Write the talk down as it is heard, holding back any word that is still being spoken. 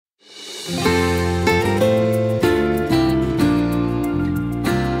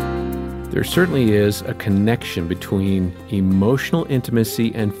There certainly is a connection between emotional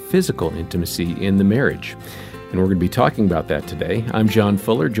intimacy and physical intimacy in the marriage. And we're going to be talking about that today. I'm John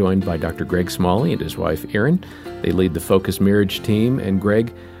Fuller, joined by Dr. Greg Smalley and his wife, Erin. They lead the Focus Marriage team. And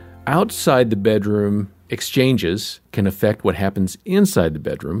Greg, outside the bedroom, exchanges can affect what happens inside the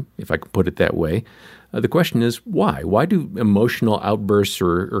bedroom, if I can put it that way. The question is, why? Why do emotional outbursts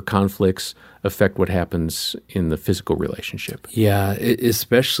or conflicts affect what happens in the physical relationship? Yeah,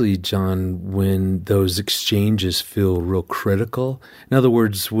 especially, John, when those exchanges feel real critical. In other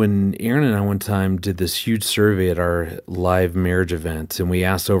words, when Erin and I one time did this huge survey at our live marriage event, and we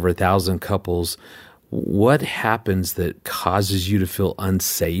asked over 1,000 couples, what happens that causes you to feel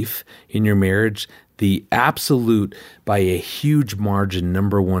unsafe in your marriage? The absolute, by a huge margin,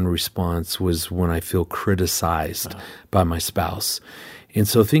 number one response was when I feel criticized by my spouse. And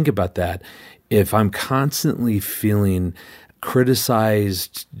so think about that. If I'm constantly feeling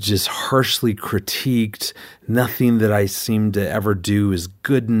criticized, just harshly critiqued, nothing that I seem to ever do is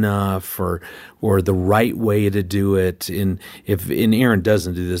good enough or the right way to do it. And Erin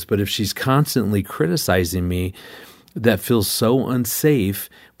doesn't do this, but if she's constantly criticizing me, that feels so unsafe.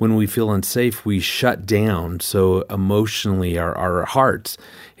 When we feel unsafe, we shut down. So emotionally, our hearts,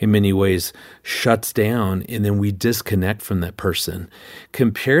 in many ways, shuts down, and then we disconnect from that person.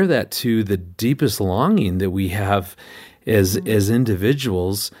 Compare that to the deepest longing that we have as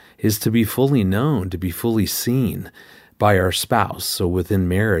individuals is to be fully known, to be fully seen by our spouse. So within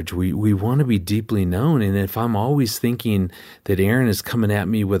marriage, we want to be deeply known. And if I'm always thinking that Erin is coming at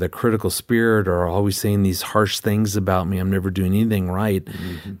me with a critical spirit or always saying these harsh things about me, I'm never doing anything right,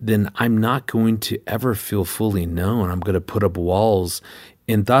 then I'm not going to ever feel fully known. I'm going to put up walls,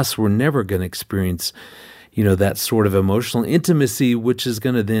 and thus we're never going to experience, that sort of emotional intimacy, which is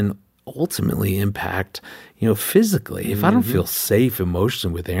going to then ultimately impact, physically. If I don't feel safe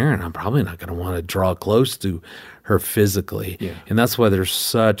emotionally with Erin, I'm probably not going to want to draw close to her physically. Yeah. And that's why there's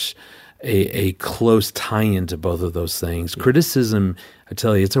such a close tie-in to both of those things. Yeah. Criticism, I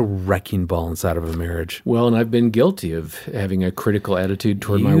tell you, it's a wrecking ball inside of a marriage. Well, and I've been guilty of having a critical attitude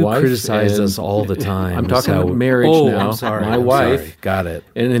toward my wife. You criticize us all the time. I'm talking about marriage now. I'm sorry. My wife. Sorry. Got it.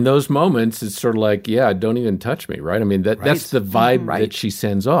 And in those moments, it's sort of like, don't even touch me, right? I mean, that's the vibe that she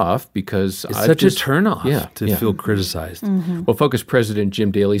sends off because it's such a turnoff to feel criticized. Mm-hmm. Well, Focus President Jim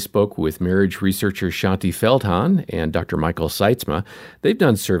Daly spoke with marriage researcher Shanti Feldhahn and Dr. Michael Seitzma. They've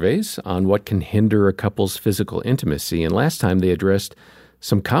done surveys on what can hinder a couple's physical intimacy, and last time they addressed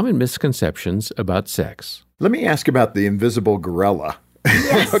some common misconceptions about sex. Let me ask about the invisible gorilla.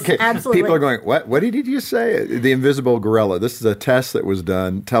 Yes, okay. Absolutely. People are going, what did you say? The invisible gorilla. This is a test that was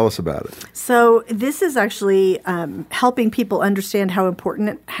done. Tell us about it. So this is actually helping people understand how important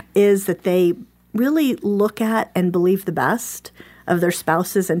it is that they really look at and believe the best of their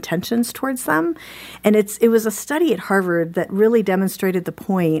spouse's intentions towards them. And it was a study at Harvard that really demonstrated the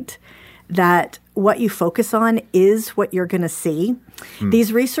point that what you focus on is what you're going to see.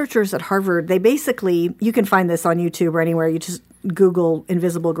 These researchers at Harvard, they basically, you can find this on YouTube or anywhere, you just Google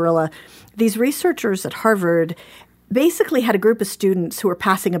invisible gorilla. These researchers at Harvard basically had a group of students who were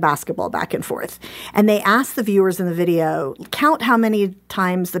passing a basketball back and forth. And they asked the viewers in the video, count how many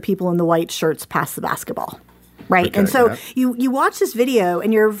times the people in the white shirts pass the basketball. Right. Okay, and so you watch this video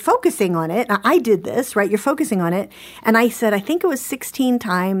and you're focusing on it. I did this, right? You're focusing on it. And I said, I think it was 16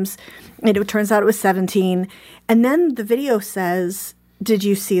 times. And it turns out it was 17. And then the video says, did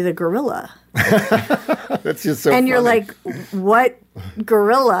you see the gorilla? That's just so And funny. you're like, what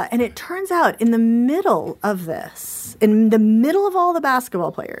gorilla? And it turns out in the middle of this, in the middle of all the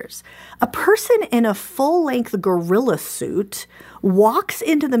basketball players, a person in a full-length gorilla suit walks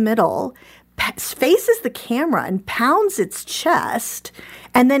into the middle, faces the camera and pounds its chest,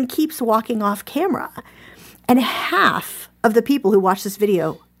 and then keeps walking off camera. And half of the people who watch this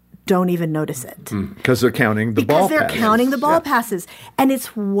video don't even notice it. Because they're counting the ball passes. Because they're counting the ball passes. And it's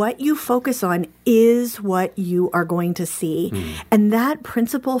what you focus on is what you are going to see. And that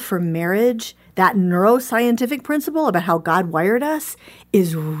principle for marriage, that neuroscientific principle about how God wired us,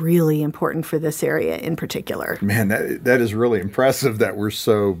 is really important for this area in particular. Man, that is really impressive that we're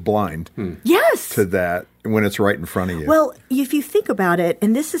so blind yes. to that when it's right in front of you. Well, if you think about it,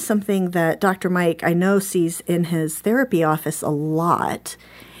 and this is something that Dr. Mike, I know, sees in his therapy office a lot,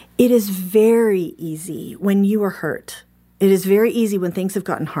 it is very easy when you are hurt. It is very easy when things have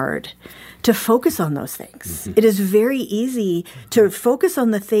gotten hard to focus on those things. It is very easy to focus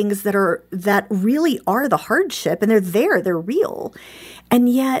on the things that really are the hardship, and they're real. And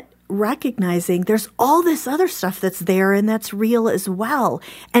yet, recognizing there's all this other stuff that's there and that's real as well.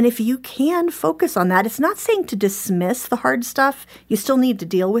 And if you can focus on that, it's not saying to dismiss the hard stuff. You still need to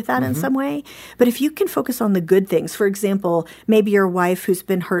deal with that in some way. But if you can focus on the good things, for example, maybe your wife who's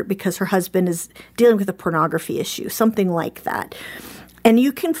been hurt because her husband is dealing with a pornography issue, something like that. And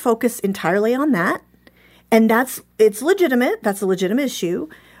you can focus entirely on that. And it's legitimate. That's a legitimate issue.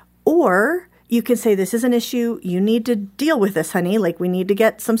 Or you can say, this is an issue. You need to deal with this, honey. Like, we need to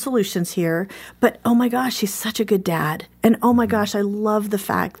get some solutions here. But, oh my gosh, he's such a good dad. And oh my gosh, I love the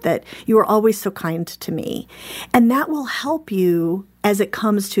fact that you are always so kind to me. And that will help you as it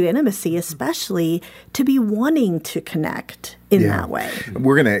comes to intimacy, especially to be wanting to connect in that way.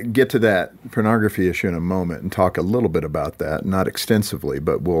 We're going to get to that pornography issue in a moment and talk a little bit about that, not extensively,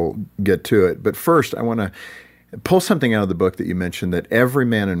 but we'll get to it. But first, I want to pull something out of the book that you mentioned, that every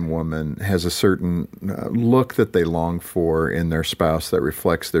man and woman has a certain look that they long for in their spouse that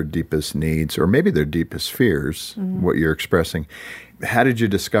reflects their deepest needs or maybe their deepest fears, what you're expressing. How did you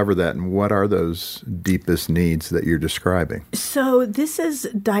discover that, and what are those deepest needs that you're describing? So this is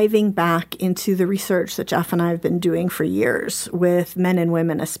diving back into the research that Jeff and I have been doing for years with men and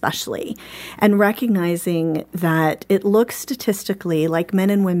women especially, and recognizing that it looks statistically like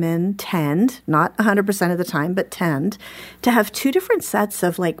men and women tend, not 100% of the time, but tend to have two different sets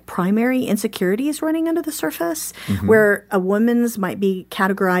of like primary insecurities running under the surface, where a woman's might be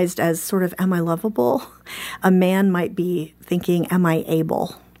categorized as sort of, am I lovable? A man might be thinking, am I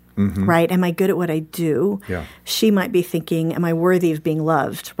able? Right? Am I good at what I do? Yeah. She might be thinking, am I worthy of being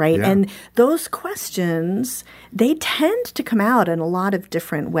loved? Right? Yeah. And those questions, they tend to come out in a lot of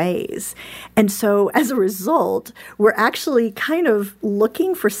different ways. And so as a result, we're actually kind of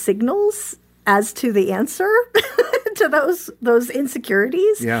looking for signals as to the answer to those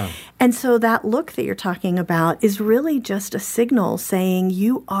insecurities. Yeah. And so that look that you're talking about is really just a signal saying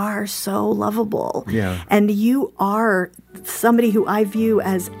you are so lovable. Yeah. And you are somebody who I view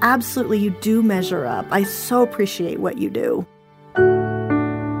as absolutely, you do measure up. I so appreciate what you do.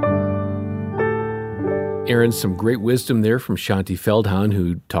 Aaron, some great wisdom there from Shaunti Feldhahn,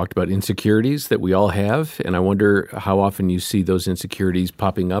 who talked about insecurities that we all have. And I wonder how often you see those insecurities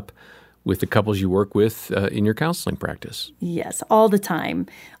popping up with the couples you work with in your counseling practice. Yes, all the time.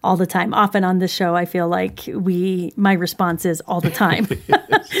 All the time. Often on the show, I feel like my response is all the time.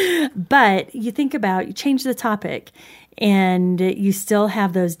 But you think about, you change the topic, and you still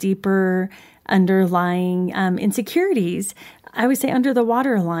have those deeper underlying insecurities. I would say under the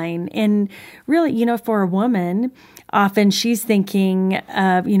waterline. And really, for a woman, often she's thinking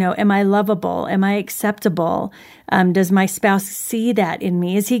of, am I lovable? Am I acceptable? Does my spouse see that in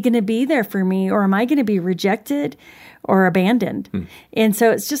me? Is he going to be there for me? Or am I going to be rejected or abandoned? And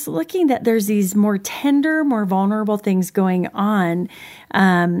so it's just looking that there's these more tender, more vulnerable things going on,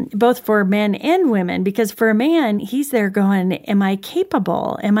 both for men and women. Because for a man, he's there going, am I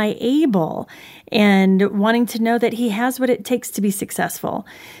capable? Am I able? And wanting to know that he has what it takes to be successful.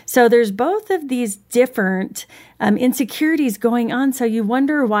 So there's both of these different insecurities going on. So you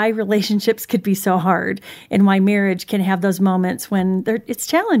wonder why relationships could be so hard and why marriage can have those moments when it's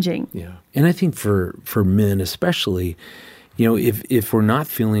challenging. Yeah. And I think for men especially, if we're not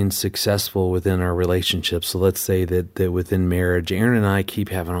feeling successful within our relationship, so let's say that within marriage, Aaron and I keep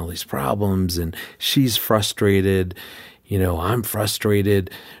having all these problems and she's frustrated, I'm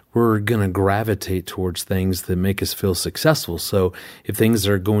frustrated, we're going to gravitate towards things that make us feel successful. So if things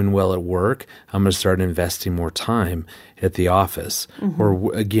are going well at work, I'm going to start investing more time at the office.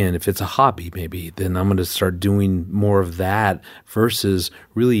 Or again, if it's a hobby maybe, then I'm going to start doing more of that versus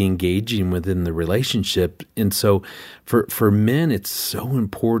really engaging within the relationship. And so for men, it's so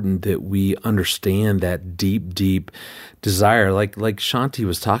important that we understand that deep, deep desire. Like Shaunti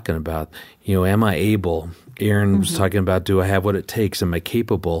was talking about, am I able? Aaron was talking about, do I have what it takes? Am I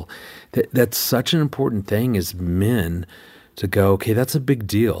capable? That's such an important thing as men to go, okay, that's a big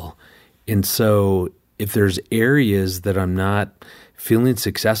deal. And so if there's areas that I'm not feeling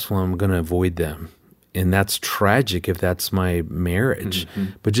successful, I'm going to avoid them. And that's tragic if that's my marriage.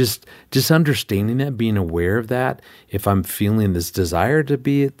 But just understanding that, being aware of that, if I'm feeling this desire to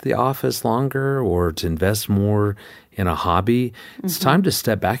be at the office longer or to invest more in a hobby, it's time to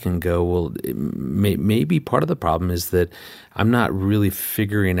step back and go, well, maybe part of the problem is that I'm not really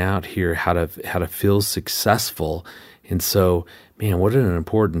figuring out here how to feel successful. And so, man, what an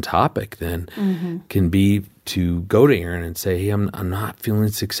important topic then can be to go to Aaron and say, hey, I'm not feeling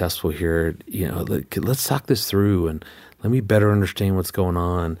successful here. Let's talk this through and let me better understand what's going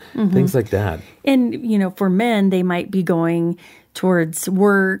on, things like that. And, for men, they might be going towards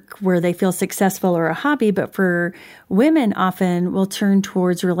work where they feel successful or a hobby, but for women often will turn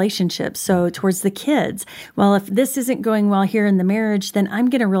towards relationships. So towards the kids. Well, if this isn't going well here in the marriage, then I'm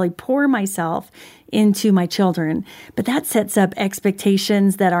going to really pour myself into my children. But that sets up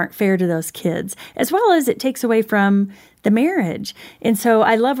expectations that aren't fair to those kids, as well as it takes away from the marriage. And so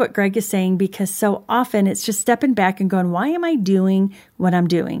I love what Greg is saying, because so often it's just stepping back and going, why am I doing what I'm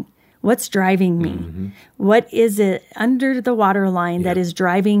doing? What's driving me? Mm-hmm. What is it under the waterline that is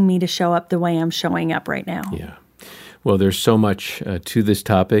driving me to show up the way I'm showing up right now? Yeah. Well, there's so much to this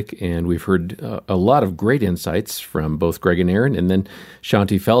topic, and we've heard a lot of great insights from both Greg and Erin, and then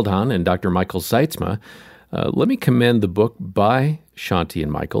Shaunti Feldhahn and Dr. Michael Sytsma. Let me commend the book by Shaunti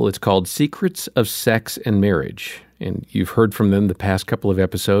and Michael. It's called Secrets of Sex and Marriage, and you've heard from them the past couple of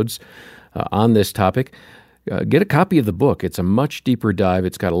episodes on this topic. Get a copy of the book. It's a much deeper dive.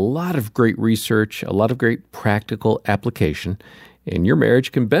 It's got a lot of great research, a lot of great practical application, and your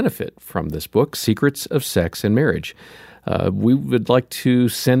marriage can benefit from this book, Secrets of Sex and Marriage. We would like to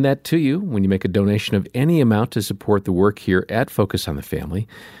send that to you when you make a donation of any amount to support the work here at Focus on the Family.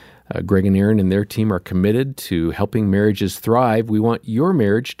 Greg and Erin and their team are committed to helping marriages thrive. We want your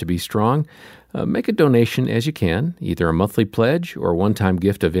marriage to be strong. Make a donation as you can, either a monthly pledge or a one-time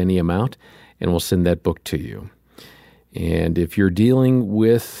gift of any amount, and we'll send that book to you. And if you're dealing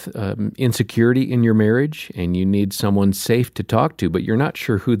with insecurity in your marriage and you need someone safe to talk to, but you're not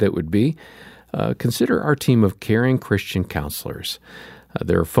sure who that would be, consider our team of caring Christian counselors.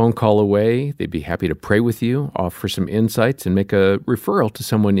 They're a phone call away. They'd be happy to pray with you, offer some insights, and make a referral to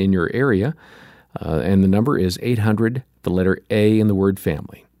someone in your area. And the number is 800, the letter A in the word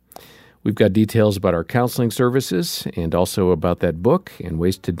family. We've got details about our counseling services and also about that book and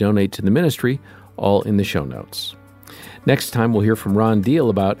ways to donate to the ministry, all in the show notes. Next time, we'll hear from Ron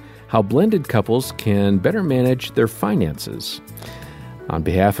Deal about how blended couples can better manage their finances. On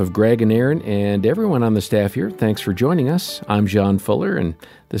behalf of Greg and Erin and everyone on the staff here, thanks for joining us. I'm John Fuller, and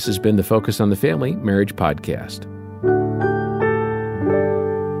this has been the Focus on the Family Marriage Podcast.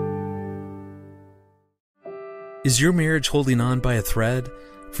 Is your marriage holding on by a thread?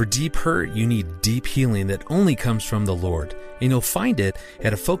 For deep hurt, you need deep healing that only comes from the Lord, and you'll find it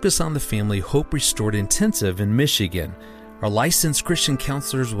at a Focus on the Family Hope Restored Intensive in Michigan. Our licensed Christian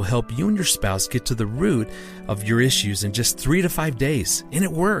counselors will help you and your spouse get to the root of your issues in just 3 to 5 days, and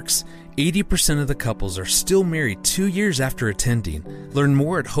it works. 80% of the couples are still married 2 years after attending. Learn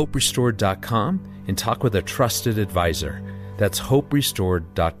more at hoperestored.com and talk with a trusted advisor. That's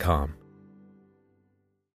hoperestored.com.